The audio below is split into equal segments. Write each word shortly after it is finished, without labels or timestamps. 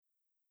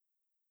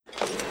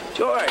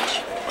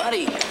George,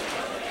 buddy,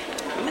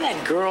 remember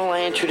that girl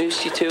I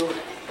introduced you to?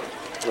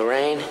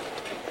 Lorraine?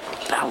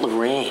 About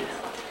Lorraine.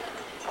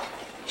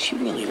 She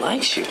really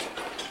likes you.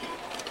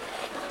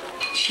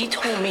 She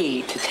told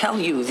me to tell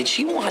you that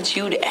she wants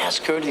you to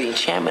ask her to the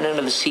Enchantment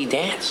Under the Sea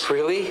dance.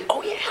 Really?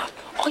 Oh, yeah.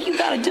 All you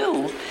gotta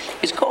do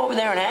is go over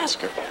there and ask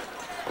her.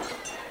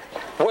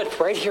 What,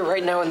 right here,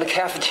 right now in the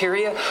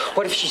cafeteria?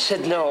 What if she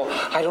said no?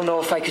 I don't know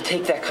if I could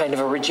take that kind of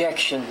a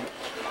rejection.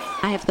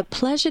 I have the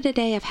pleasure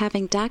today of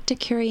having Dr.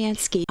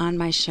 Kurianski on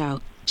my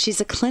show.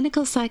 She's a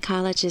clinical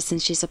psychologist,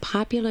 and she's a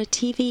popular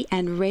TV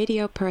and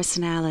radio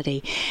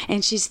personality.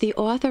 And she's the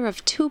author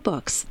of 2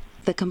 books,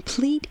 The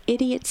Complete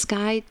Idiot's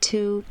Guide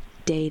to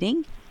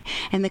Dating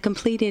and The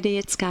Complete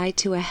Idiot's Guide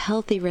to a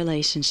Healthy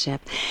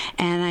Relationship.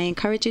 And I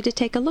encourage you to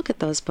take a look at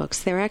those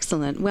books. They're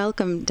excellent.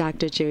 Welcome,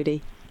 Dr.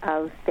 Judy.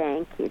 Oh,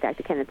 thank you,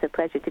 Dr. Ken. It's a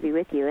pleasure to be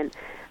with you. And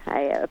I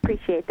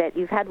appreciate that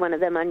you've had one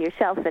of them on your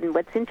shelf. And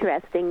what's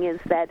interesting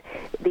is that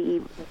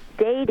the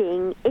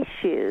dating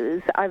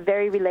issues are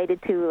very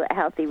related to a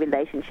healthy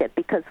relationship,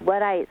 because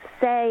what I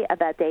say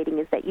about dating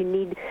is that you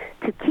need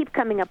to keep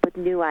coming up with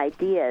new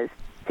ideas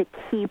to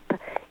keep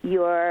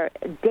your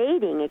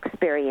dating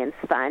experience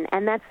fun.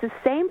 And that's the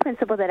same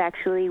principle that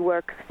actually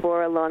works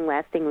for a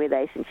long-lasting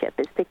relationship,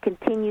 is to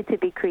continue to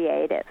be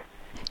creative.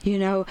 You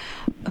know,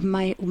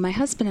 my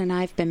husband and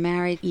I have been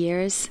married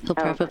years. He'll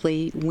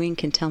probably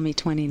wink and tell me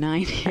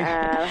 29 here.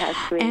 Oh,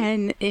 how sweet.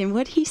 And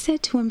what he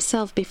said to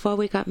himself before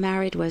we got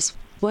married was,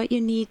 what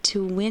you need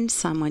to win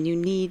someone, you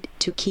need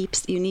to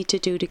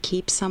do to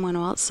keep someone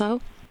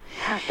also.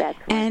 Oh, that's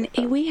and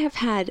wonderful.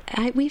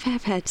 we've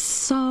had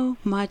so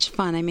much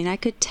fun. I mean, I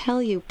could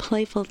tell you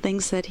playful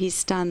things that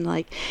he's done,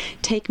 like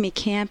take me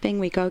camping.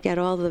 We go get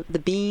all the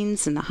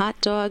beans and the hot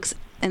dogs.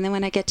 And then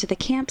when I get to the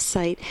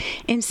campsite,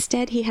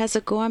 instead he has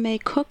a gourmet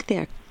cook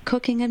there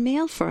cooking a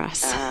meal for us.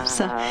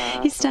 So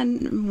he's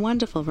done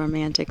wonderful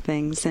romantic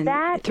things and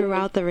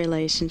throughout the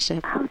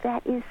relationship. Oh,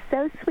 that is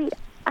so sweet.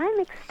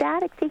 I'm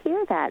ecstatic to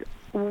hear that.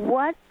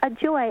 What a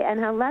joy, and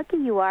how lucky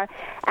you are.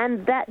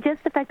 And that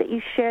just the fact that you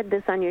shared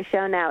this on your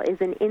show now is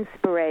an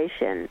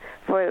inspiration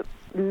for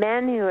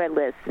men who are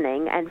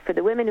listening and for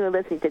the women who are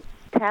listening to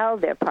tell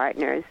their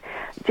partners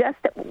just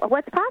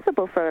what's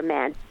possible for a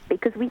man,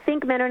 because we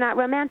think men are not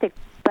romantic,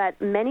 but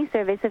many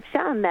surveys have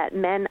shown that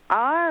men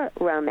are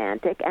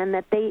romantic and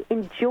that they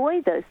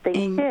enjoy those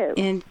things too.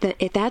 And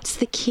that's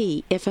the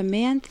key. If a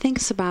man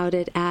thinks about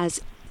it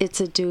as it's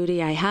a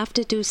duty, I have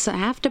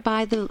to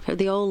buy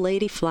the old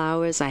lady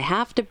flowers, I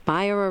have to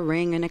buy her a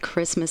ring and a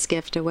Christmas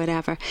gift or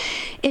whatever,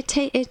 it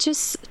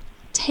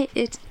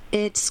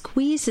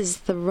squeezes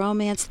the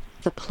romance,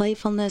 the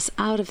playfulness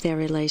out of their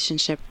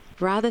relationship,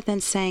 rather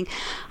than saying,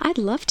 I'd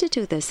love to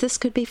do this. This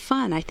could be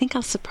fun. I think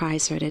I'll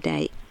surprise her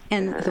today.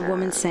 And the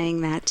woman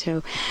saying that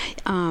too.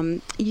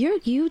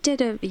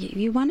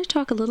 You want to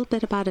talk a little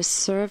bit about a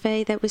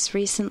survey that was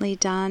recently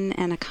done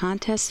and a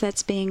contest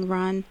that's being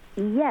run?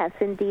 Yes,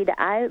 indeed.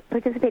 I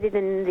participated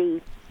in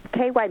the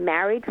KY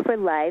Married for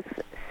Life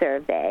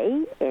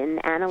survey in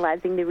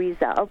analyzing the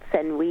results,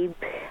 and we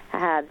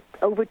had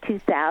over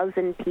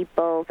 2,000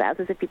 people,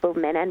 thousands of people,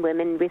 men and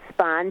women,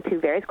 respond to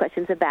various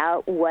questions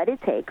about what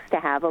it takes to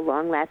have a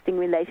long-lasting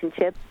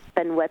relationship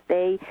and what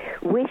they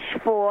wish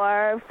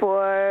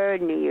for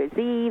New Year's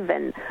Eve,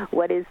 and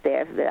what is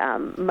their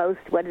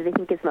what do they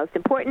think is most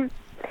important,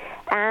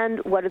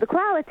 and what are the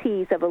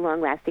qualities of a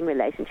long-lasting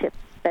relationship.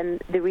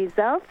 And the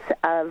results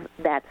of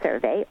that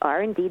survey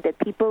are indeed that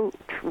people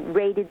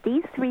rated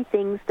these 3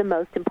 things the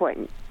most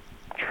important: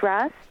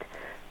 trust,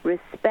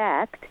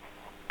 respect,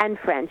 and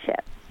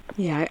friendship.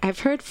 Yeah,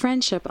 I've heard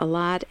friendship a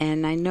lot,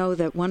 and I know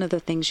that one of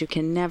the things you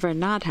can never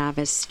not have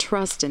is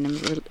trust in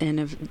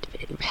a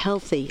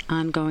healthy,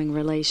 ongoing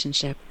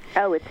relationship.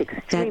 Oh, it's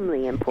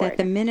extremely important.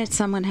 That the minute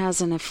someone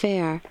has an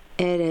affair,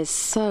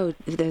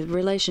 the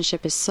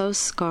relationship is so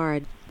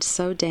scarred,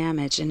 so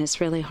damaged, and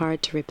it's really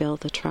hard to rebuild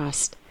the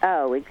trust.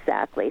 Oh,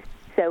 exactly.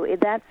 So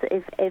that's,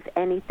 if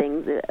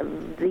anything,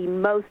 the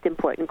most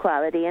important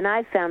quality. And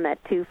I've found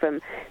that, too,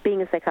 from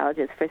being a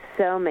psychologist for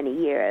so many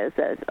years,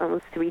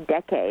 almost 3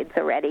 decades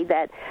already,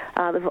 that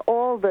of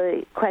all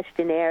the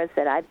questionnaires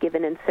that I've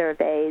given in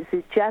surveys,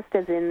 just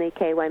as in the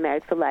KY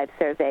Married for Life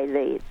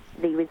survey,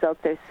 the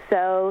results are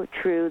so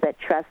true that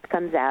trust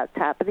comes out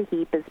top of the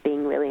heap as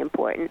being really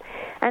important.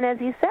 And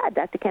as you said,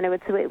 Dr.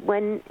 Kenowitz,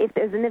 if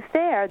there's an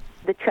affair,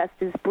 the trust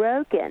is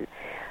broken.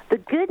 The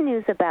good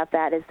news about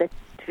that is that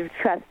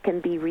trust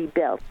can be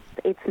rebuilt.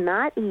 It's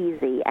not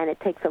easy, and it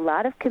takes a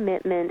lot of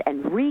commitment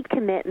and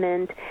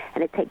recommitment,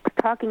 and it takes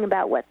talking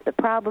about what the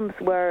problems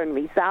were and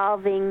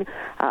resolving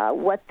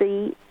what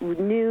the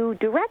new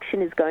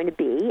direction is going to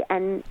be.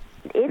 And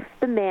if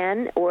the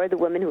man or the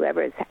woman,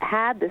 whoever has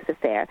had this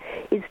affair,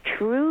 is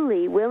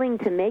truly willing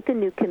to make a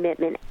new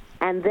commitment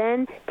and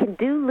then can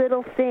do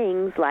little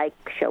things like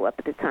show up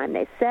at the time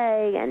they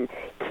say and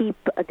keep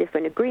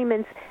different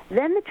agreements,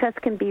 then the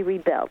trust can be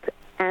rebuilt.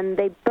 And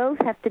they both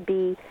have to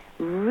be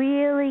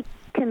really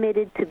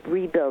committed to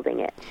rebuilding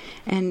it.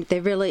 And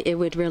it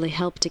would really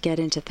help to get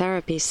into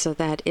therapy so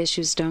that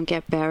issues don't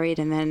get buried,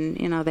 and then,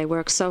 they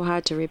work so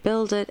hard to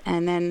rebuild it,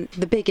 and then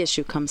the big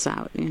issue comes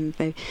out.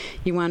 And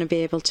you want to be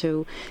able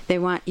to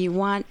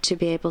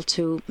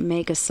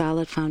make a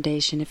solid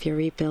foundation if you're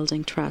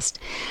rebuilding trust.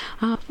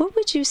 What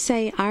would you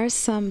say are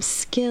some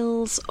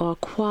skills or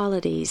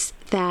qualities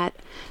that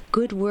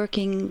good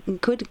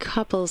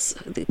couples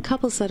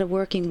that are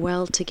working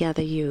well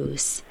together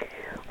use?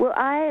 Well,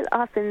 I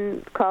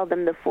often call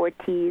them the 4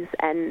 T's,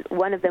 and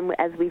one of them,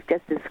 as we've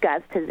just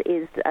discussed,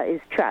 is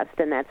trust,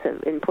 and that's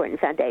an important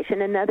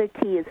foundation. Another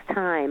T is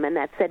time, and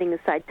that's setting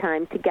aside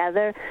time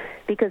together,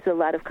 because a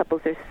lot of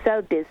couples are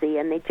so busy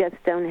and they just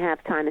don't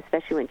have time,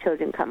 especially when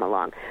children come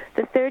along.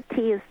 The third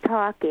T is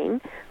talking,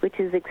 which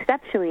is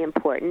exceptionally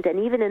important, and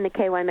even in the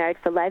KY Married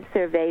for Life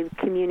survey,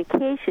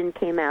 communication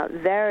came out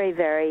very,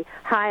 very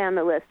high on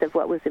the list of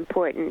what was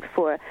important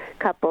for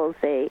couples.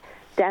 They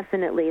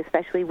definitely,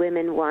 especially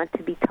women, want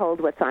to be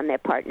told what's on their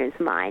partner's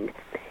mind.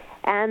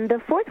 And the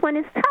fourth one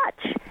is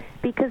touch,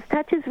 because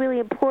touch is really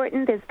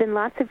important. There's been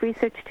lots of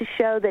research to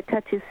show that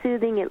touch is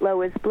soothing. It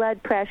lowers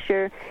blood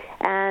pressure.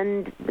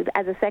 And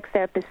as a sex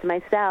therapist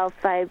myself,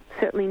 I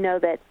certainly know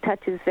that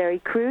touch is very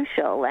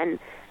crucial, and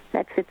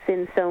that fits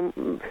in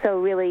so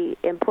really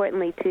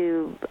importantly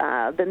to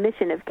the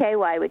mission of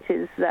KY, which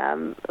is,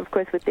 of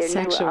course, with their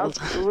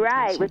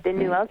with their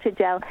new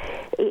Ultragel.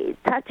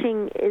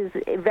 Touching is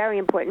very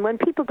important. When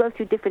people go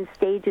through different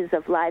stages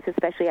of life,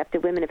 especially after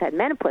women have had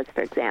menopause,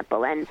 for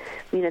example, and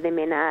they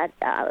may not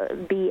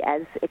be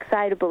as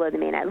excitable, or they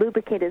may not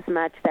lubricate as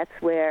much, that's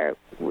where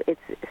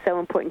it's so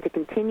important to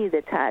continue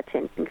the touch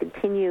and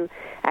continue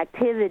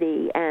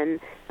activity, and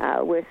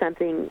where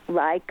something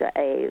like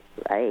a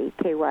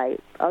KY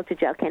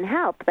Ultragel can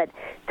help. But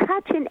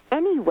touch in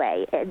any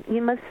way.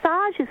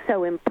 Massage is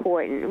so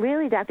important.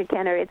 Really, Dr.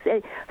 Kenner, it's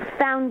a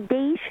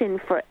foundation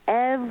for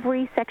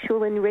every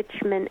sexual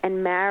enrichment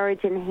and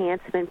marriage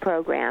enhancement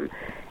program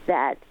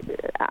that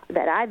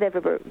I've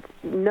ever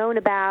known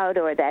about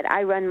or that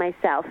I run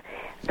myself.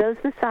 Those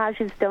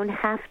massages don't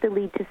have to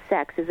lead to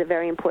sex is a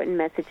very important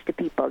message to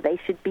people. They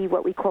should be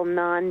what we call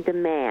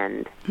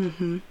non-demand.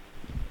 Mm-hmm.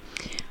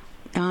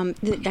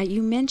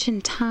 You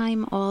mentioned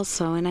time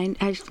also, and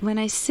when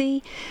I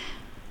see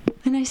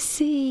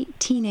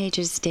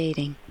teenagers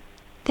dating,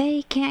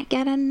 they can't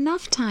get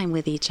enough time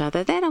with each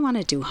other. They don't want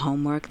to do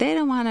homework. They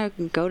don't want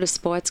to go to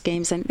sports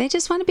games, and they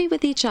just want to be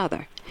with each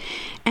other.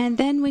 And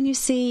then when you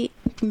see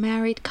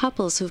married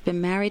couples who've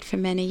been married for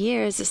many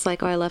years, it's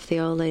like, I left the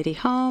old lady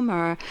home,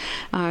 or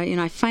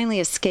I finally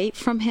escaped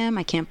from him.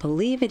 I can't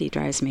believe it. He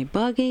drives me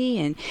buggy,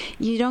 and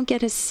you don't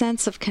get a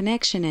sense of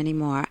connection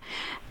anymore.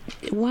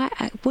 What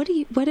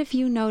have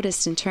you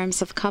noticed in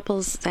terms of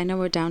couples? I know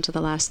we're down to the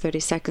last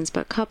 30 seconds,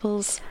 but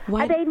couples,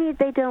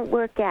 they don't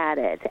work at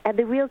it. And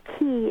the real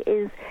key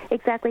is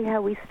exactly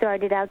how we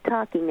started out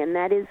talking, and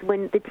that is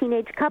when the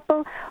teenage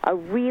couple are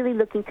really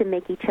looking to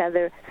make each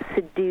other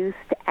seduced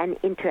and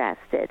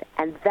interested.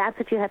 And that's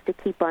what you have to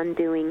keep on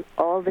doing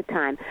all the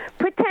time.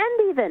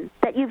 Pretend even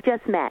that you've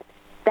just met.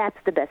 That's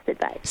the best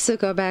advice. So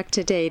go back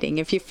to dating.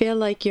 If you feel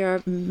like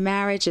your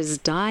marriage is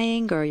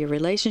dying or your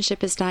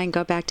relationship is dying,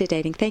 go back to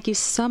dating. Thank you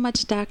so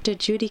much, Dr.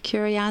 Judy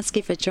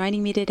Kurianski, for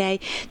joining me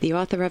today, the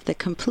author of The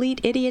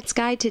Complete Idiot's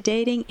Guide to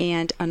Dating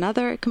and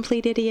Another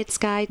Complete Idiot's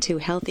Guide to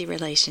Healthy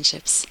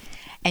Relationships.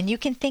 And you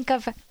can think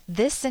of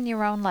this in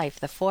your own life,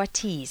 the 4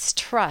 T's.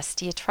 Trust.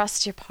 Do you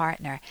trust your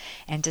partner?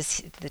 And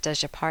does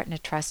your partner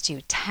trust you?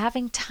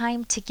 Having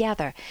time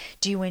together.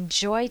 Do you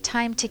enjoy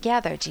time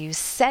together? Do you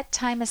set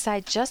time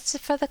aside just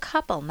for the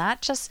couple?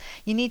 Not just,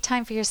 you need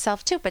time for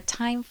yourself too, but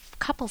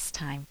couples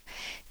time.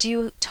 Do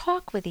you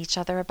talk with each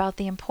other about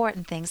the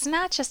important things,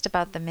 not just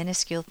about the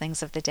minuscule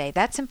things of the day?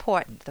 That's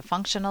important. The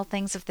functional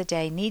things of the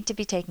day need to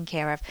be taken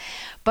care of,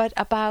 but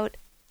about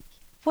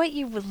what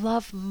you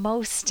love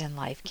most in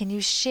life. Can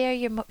you share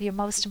your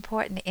most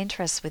important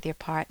interests with your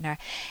partner?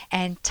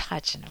 And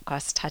touch, and of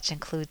course touch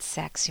includes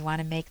sex. You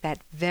want to make that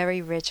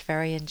very rich,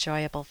 very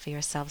enjoyable for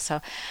yourself. So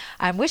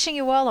I'm wishing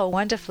you all a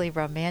wonderfully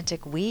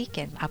romantic week,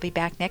 and I'll be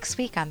back next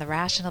week on The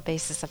Rational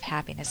Basis of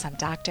Happiness. I'm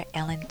Dr.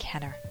 Ellen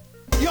Kenner.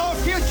 Your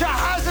future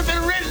hasn't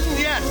been written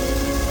yet.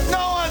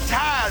 No one's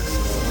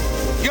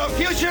has. Your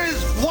future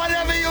is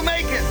whatever you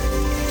make it.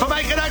 So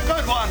make it a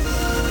good one.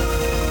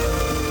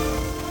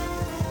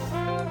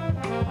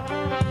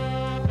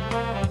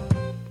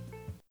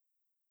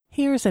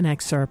 Here's an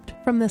excerpt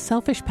from The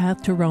Selfish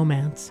Path to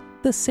Romance,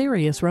 the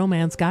Serious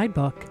Romance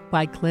Guidebook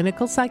by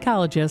clinical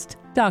psychologist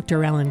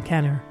Dr. Ellen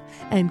Kenner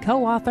and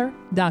co-author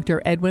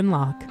Dr. Edwin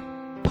Locke.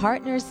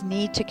 Partners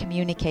need to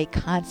communicate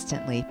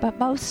constantly, but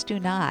most do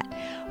not.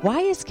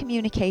 Why is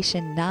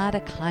communication not a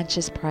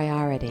conscious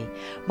priority?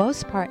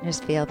 Most partners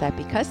feel that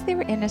because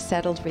they're in a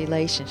settled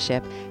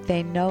relationship,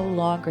 they no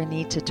longer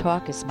need to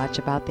talk as much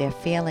about their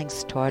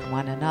feelings toward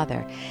one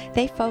another.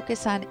 They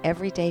focus on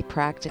everyday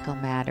practical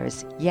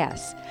matters,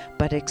 yes,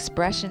 but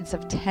expressions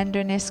of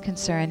tenderness,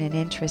 concern, and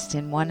interest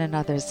in one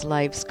another's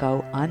lives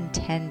go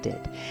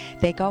untended.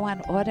 They go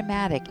on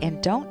automatic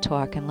and don't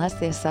talk unless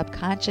their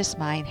subconscious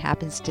mind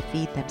happens to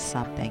feed them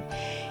something.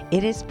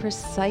 It is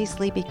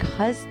precisely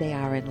because they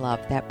are in love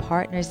that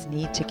partners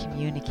need to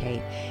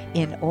communicate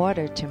in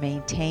order to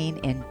maintain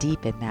and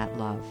deepen that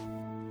love.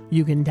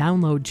 You can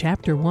download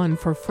Chapter 1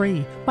 for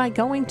free by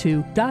going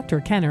to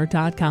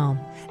drkenner.com.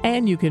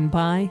 And you can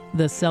buy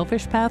The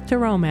Selfish Path to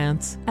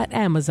Romance at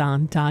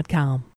amazon.com.